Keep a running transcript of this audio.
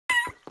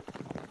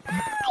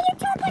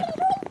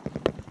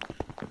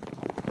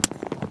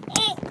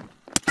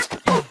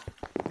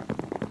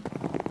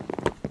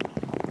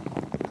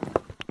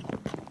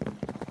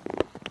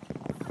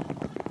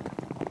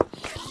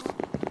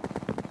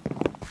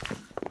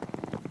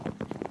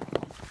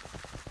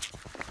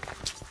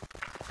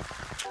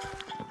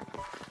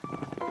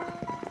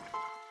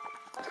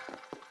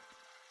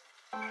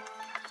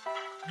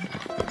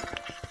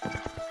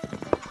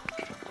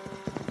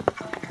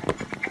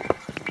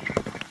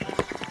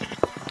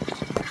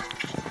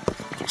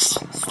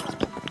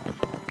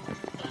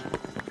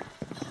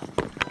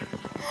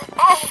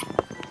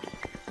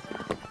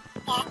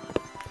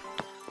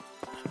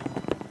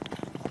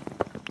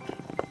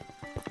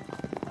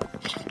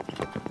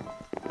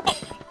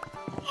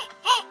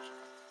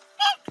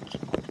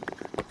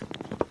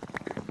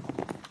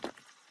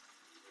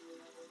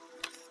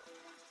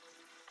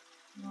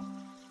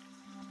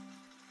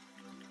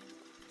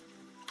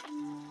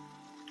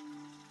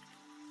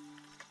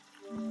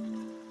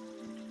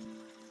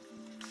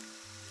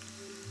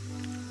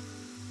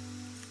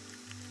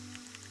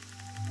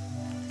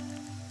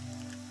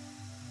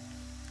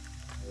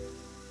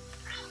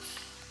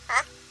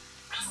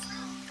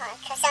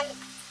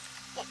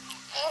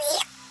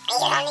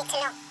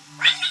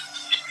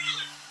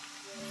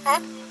Huh?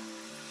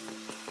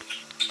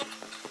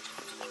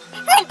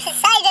 I'm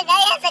Poseidon, I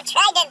have a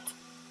trident.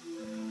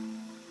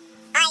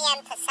 I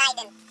am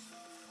Poseidon.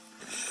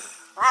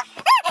 I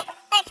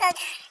felt...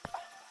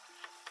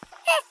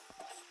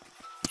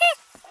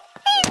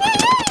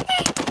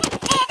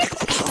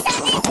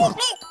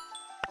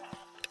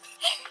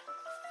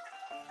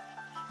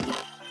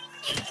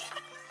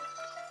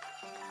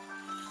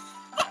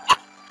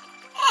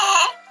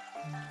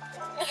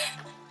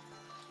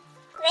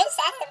 Where's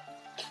Adam?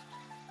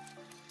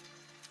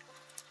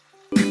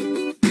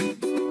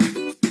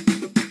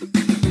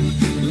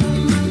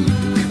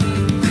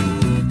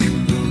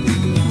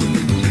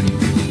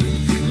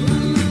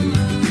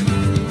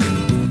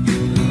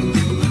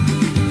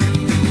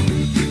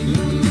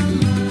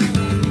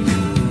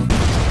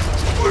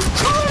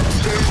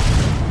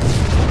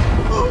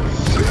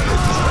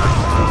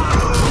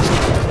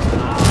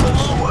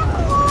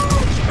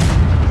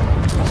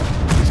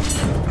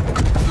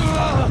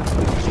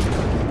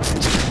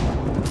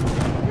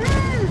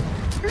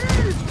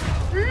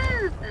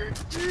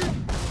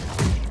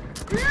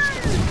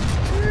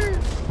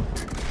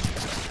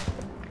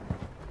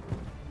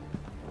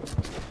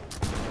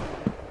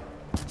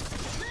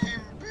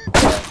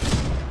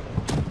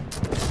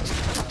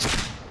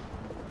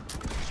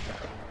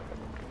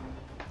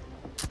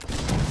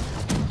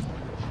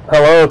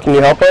 Hello, can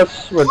you help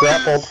us? We're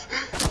grappled.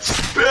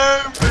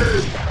 Spare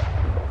me!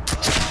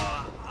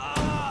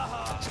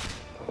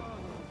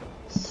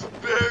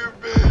 Spare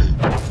me!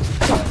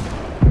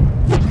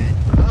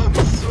 I'm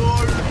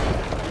sorry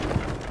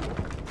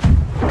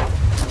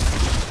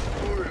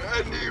for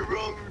any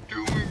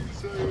wrongdoings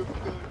I have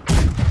done.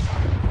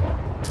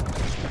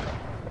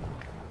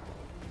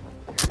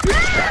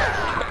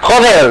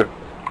 Joder!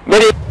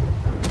 Very.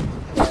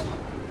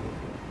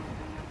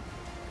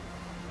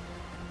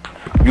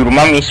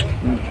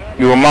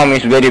 Your mom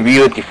is very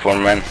beautiful,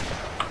 man.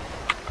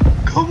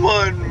 Come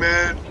on,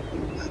 man.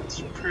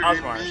 That's pretty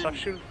Osmar, mean. stop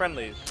shooting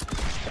friendlies.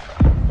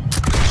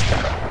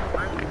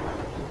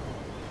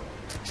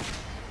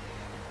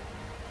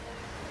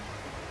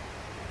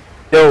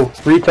 Yo,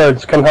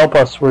 retards, come help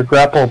us. We're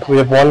grappled. We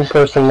have one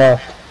person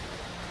left.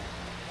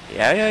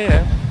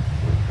 Yeah.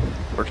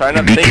 We're trying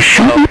not to take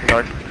help.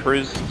 Our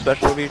crew's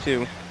specialty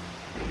too.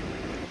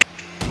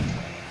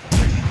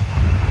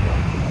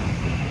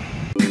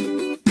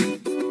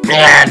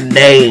 God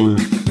dang.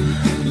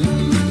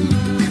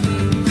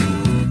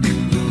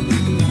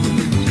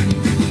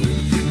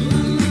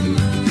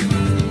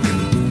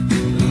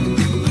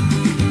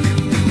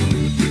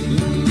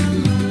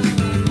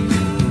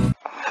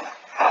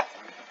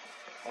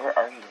 Where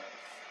are you?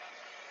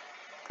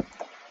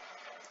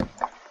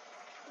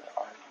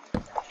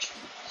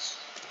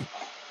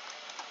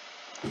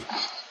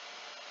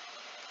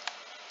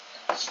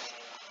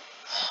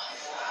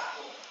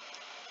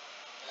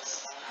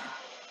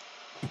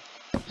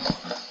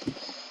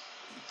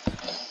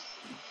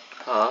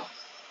 Huh?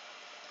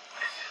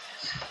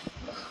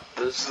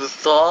 This is the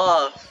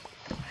thaw.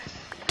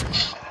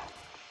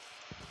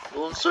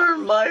 Those are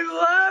my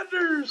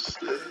ladders.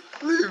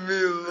 Leave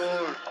me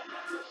alone.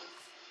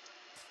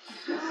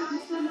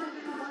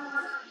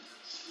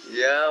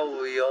 Yeah,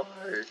 we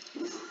are.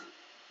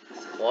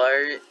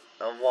 Why?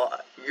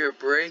 You're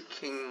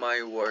breaking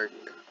my work.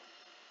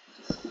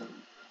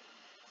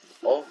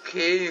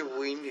 Okay,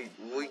 we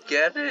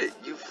get it.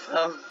 You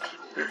found.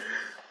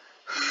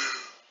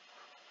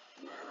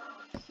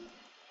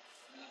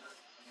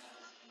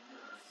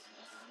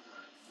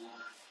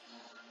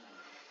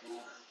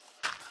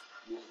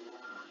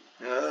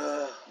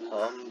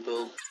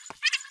 Humble.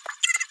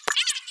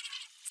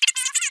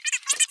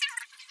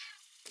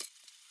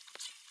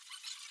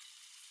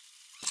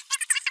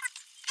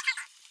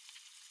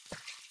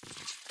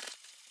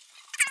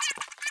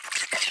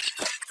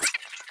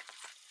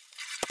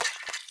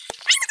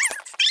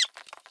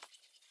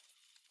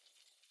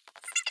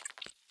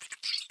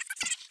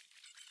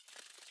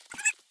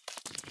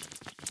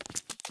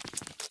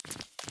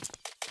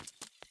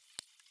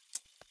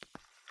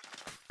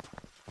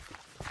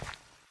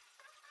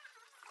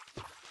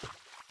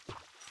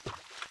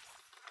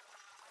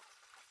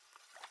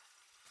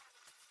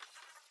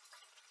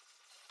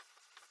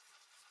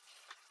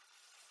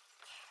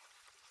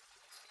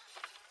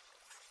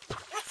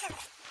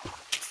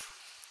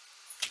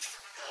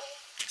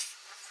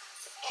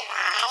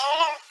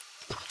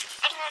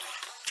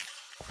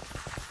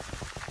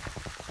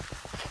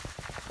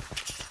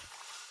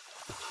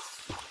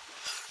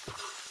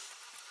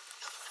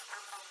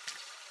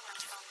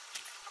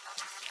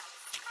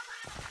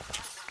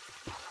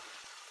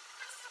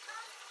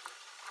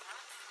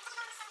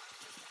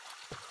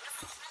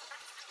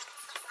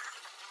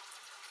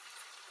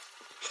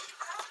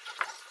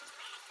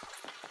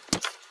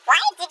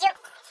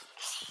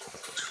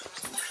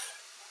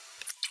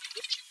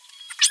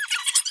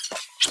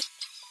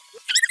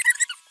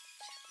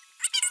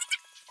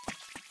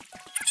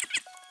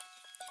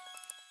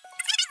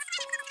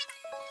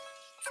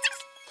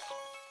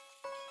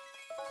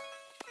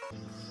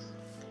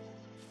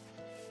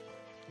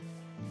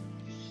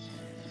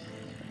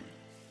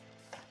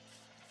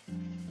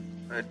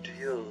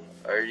 Adil,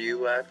 are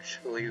you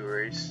actually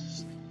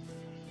racist?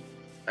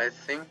 I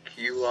think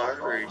you are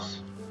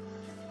racist.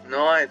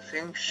 No, I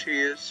think she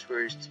is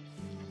racist.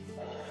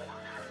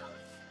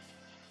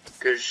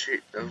 Cause she,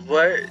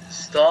 what?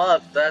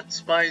 Stop,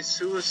 that's my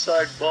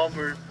suicide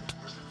bomber.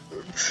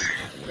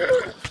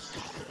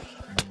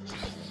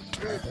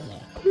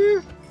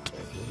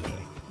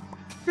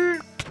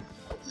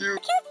 You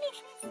Killed me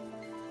first.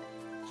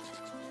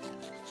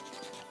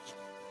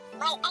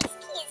 My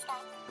XP is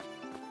gone.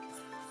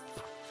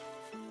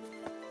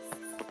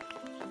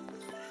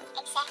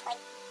 Exactly.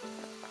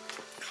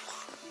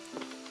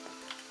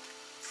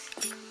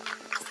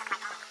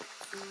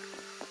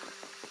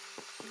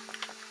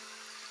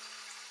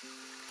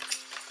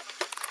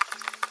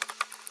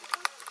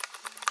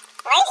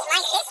 Where's my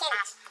chicken?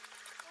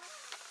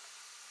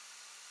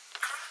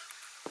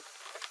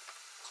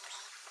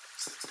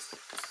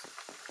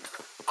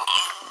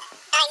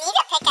 I need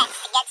a pickaxe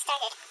to get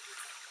started.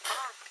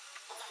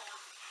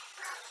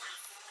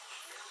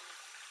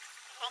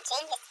 I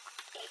changed it.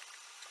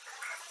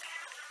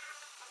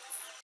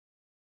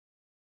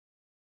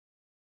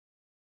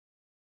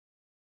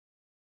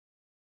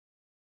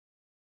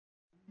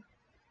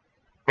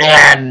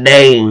 God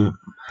dang.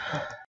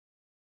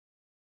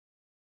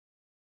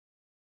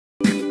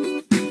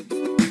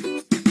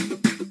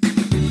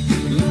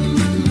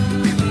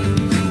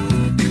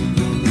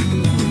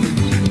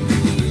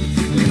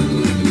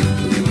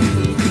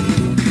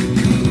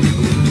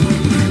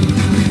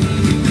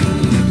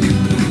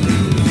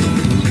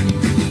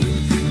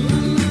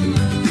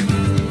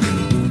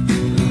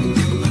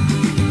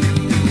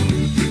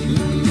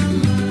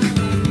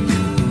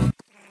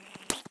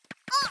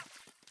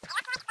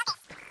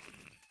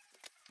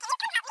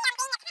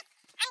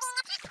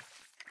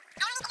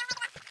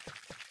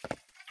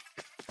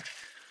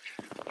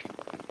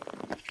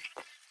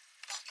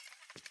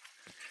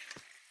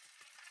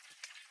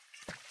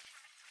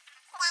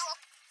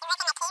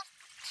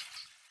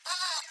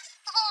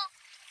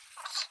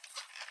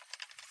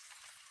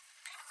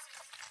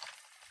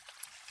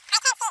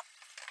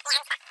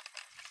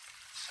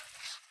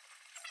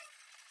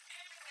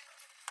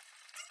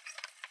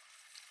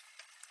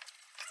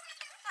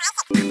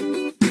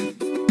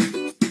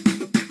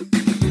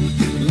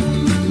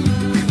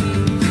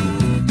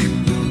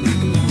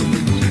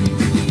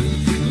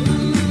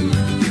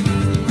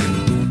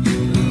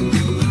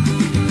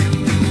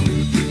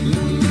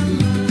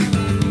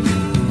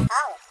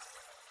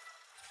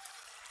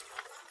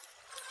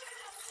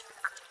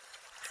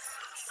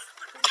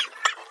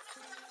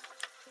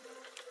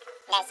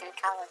 There's some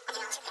cold.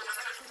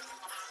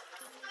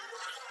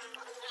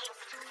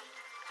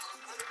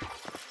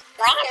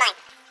 Where am I?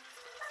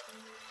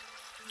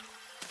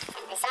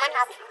 Is someone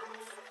help?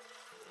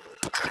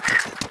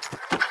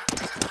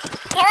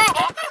 You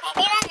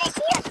have the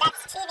shield,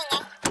 that's cheating,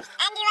 eh?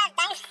 And you have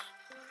dice.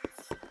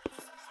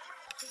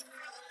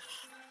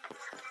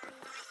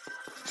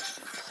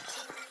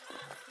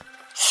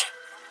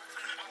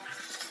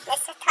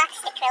 This is a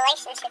toxic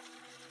relationship.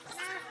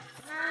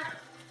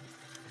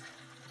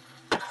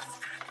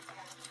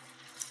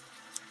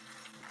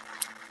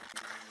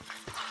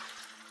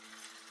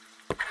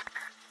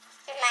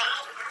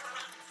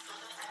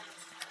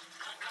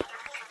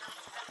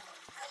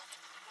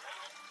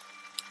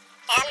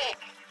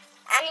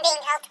 I'm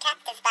being held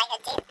captive by a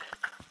dude.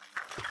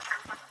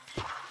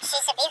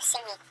 She's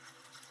abusing me.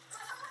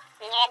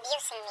 You're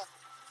abusing me.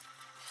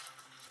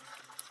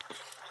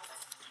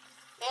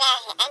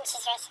 Nah, and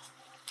she's racist.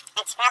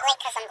 It's probably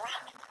because I'm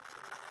black.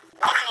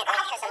 Definitely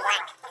because I'm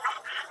black.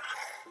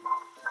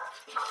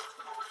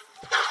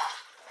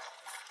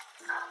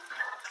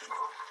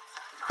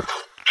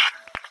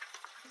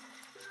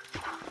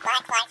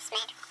 Black lives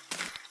matter.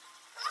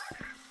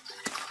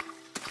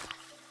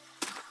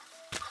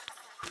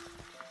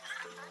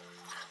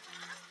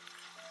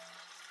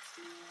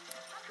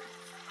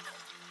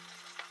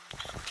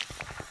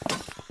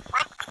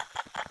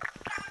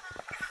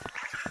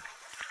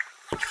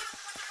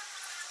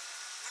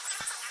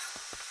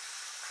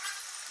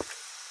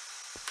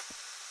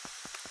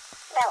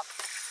 Bro,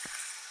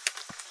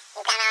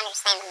 you gotta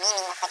understand the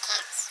meaning of the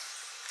cats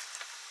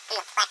and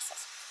the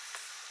plexus.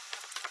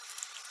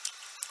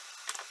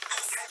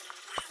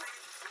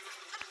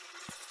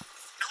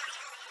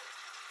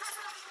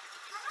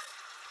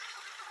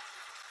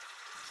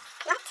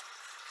 What?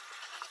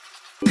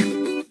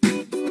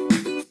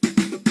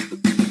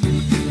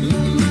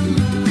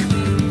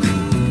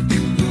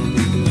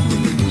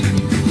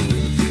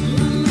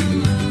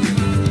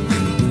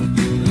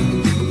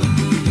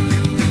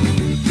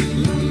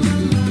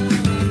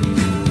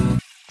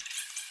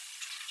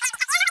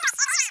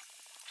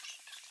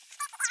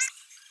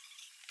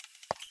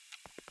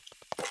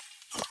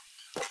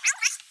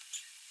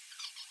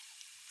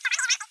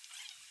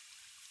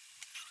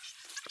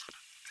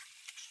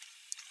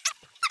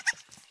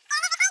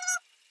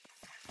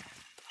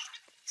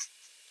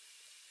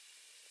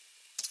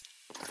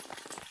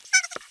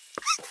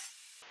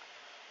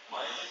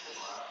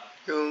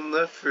 You'll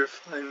never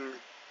find me.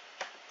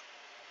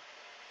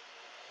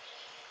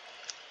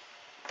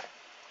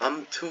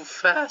 I'm too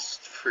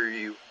fast for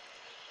you.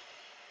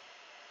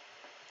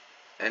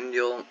 And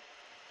you'll... Leave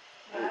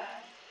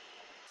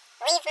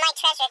my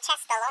treasure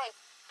chest alone.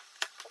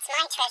 It's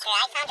my treasure.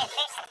 I found it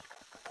first.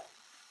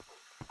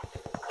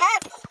 Oh!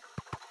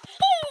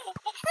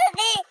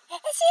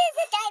 She has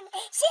a diamond.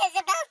 She has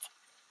a belt.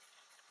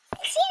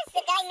 She has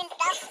the diamond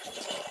belt.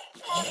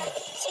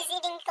 She's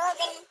eating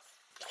golden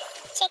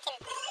chicken.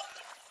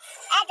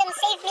 Adam,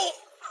 save me.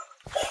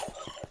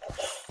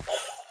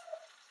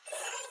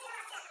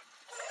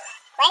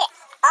 Wait,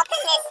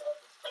 open this.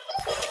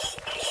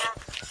 Oh.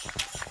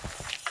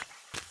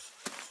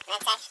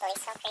 That's actually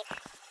so creepy.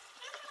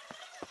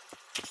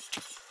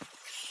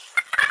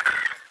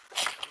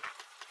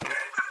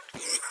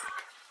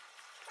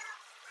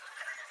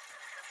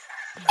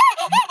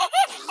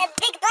 A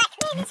big black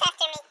man is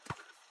after me.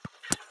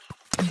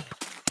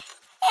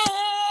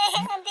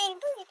 I'm being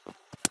bullied.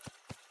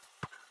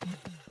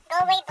 Go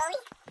away,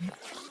 bully.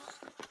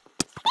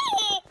 Go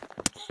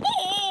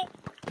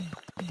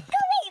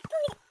away,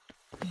 bully.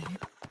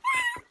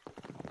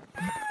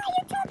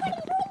 You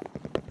teleporting bully.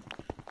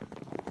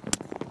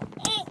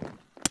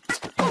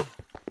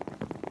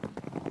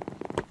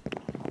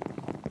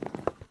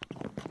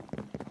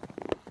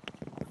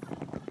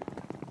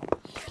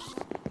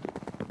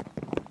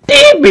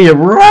 Damn it,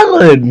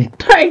 running!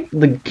 Take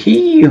the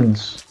keys!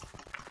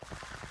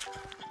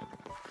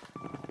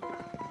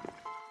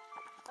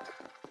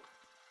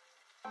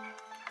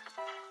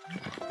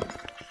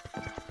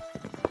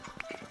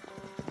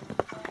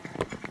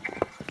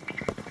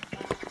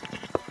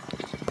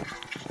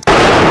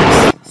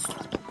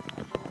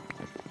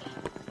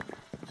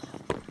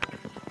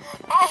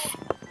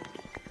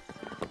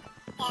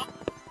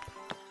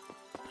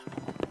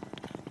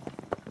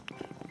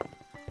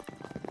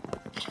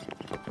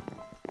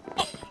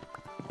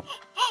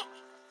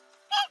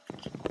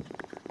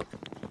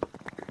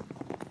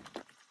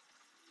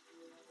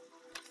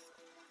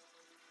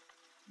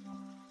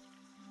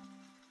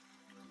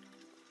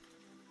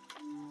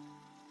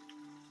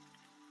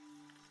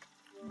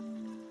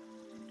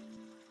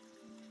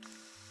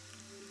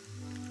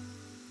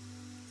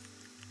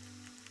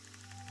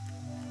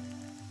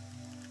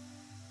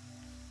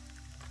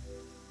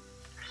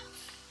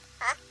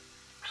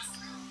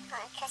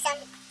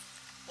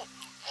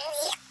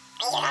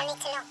 You don't need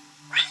to know.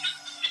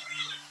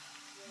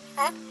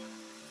 Huh?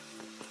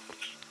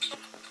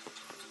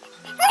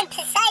 I'm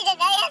Poseidon,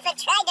 I have a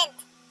trident.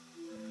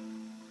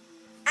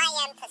 I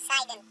am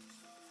Poseidon.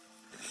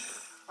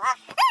 Well,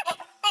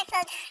 I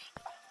thought...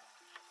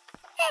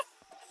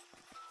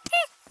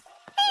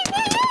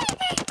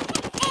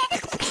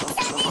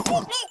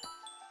 Stop me!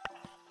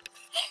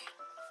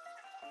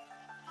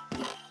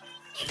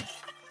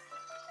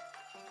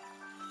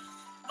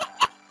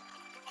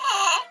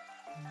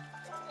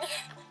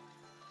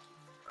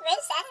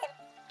 Where's Adam?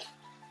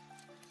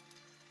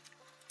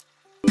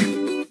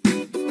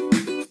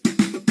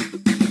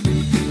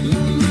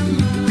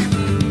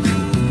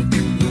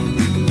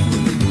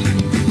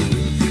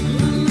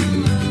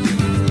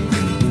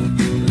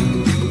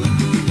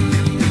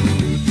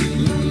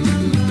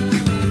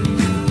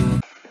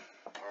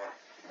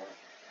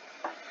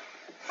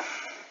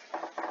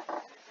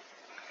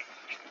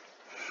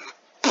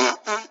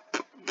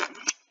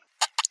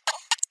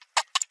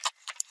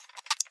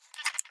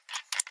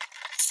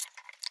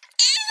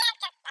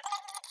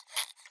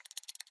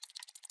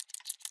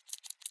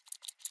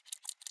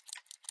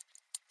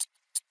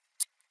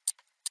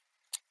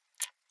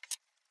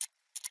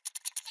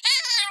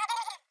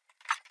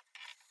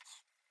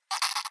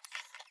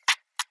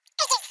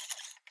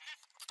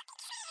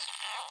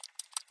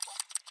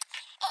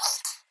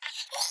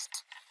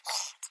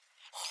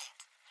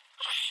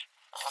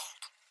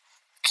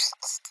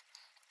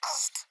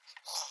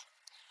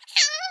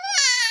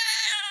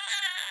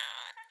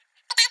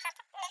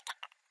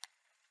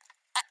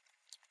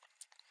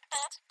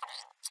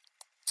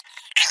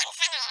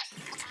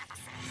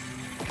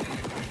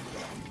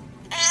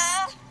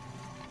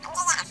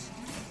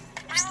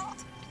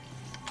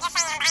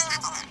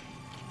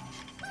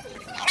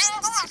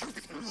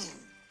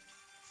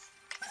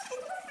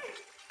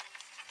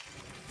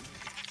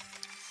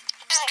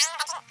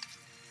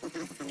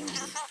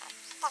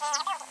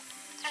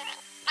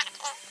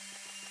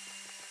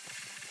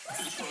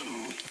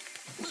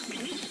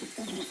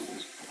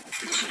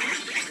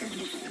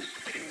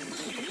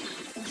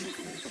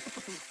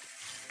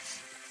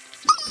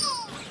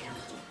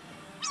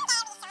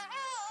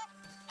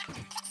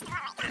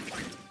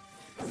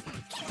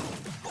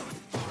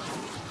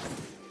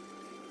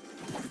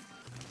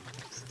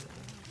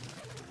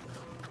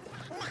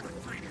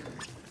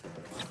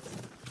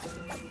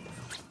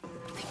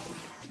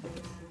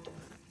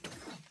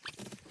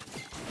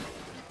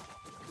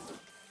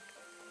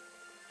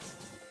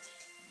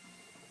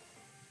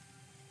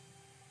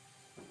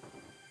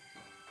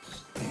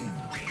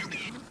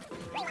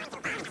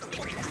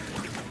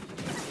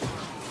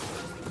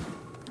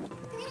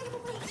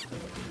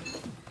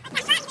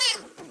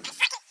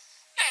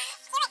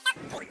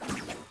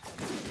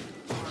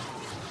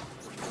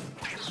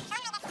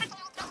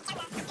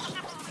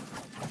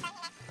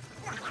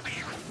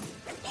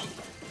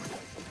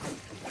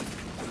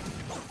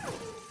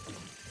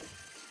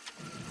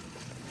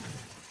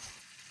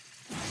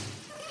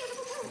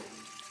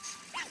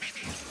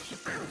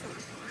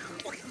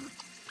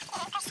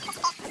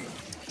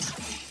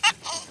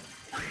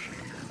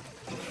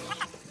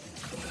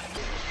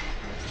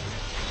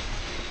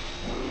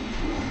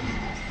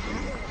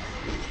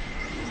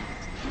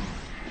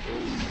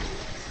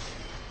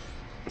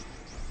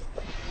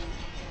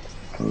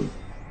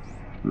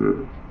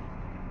 Yeah.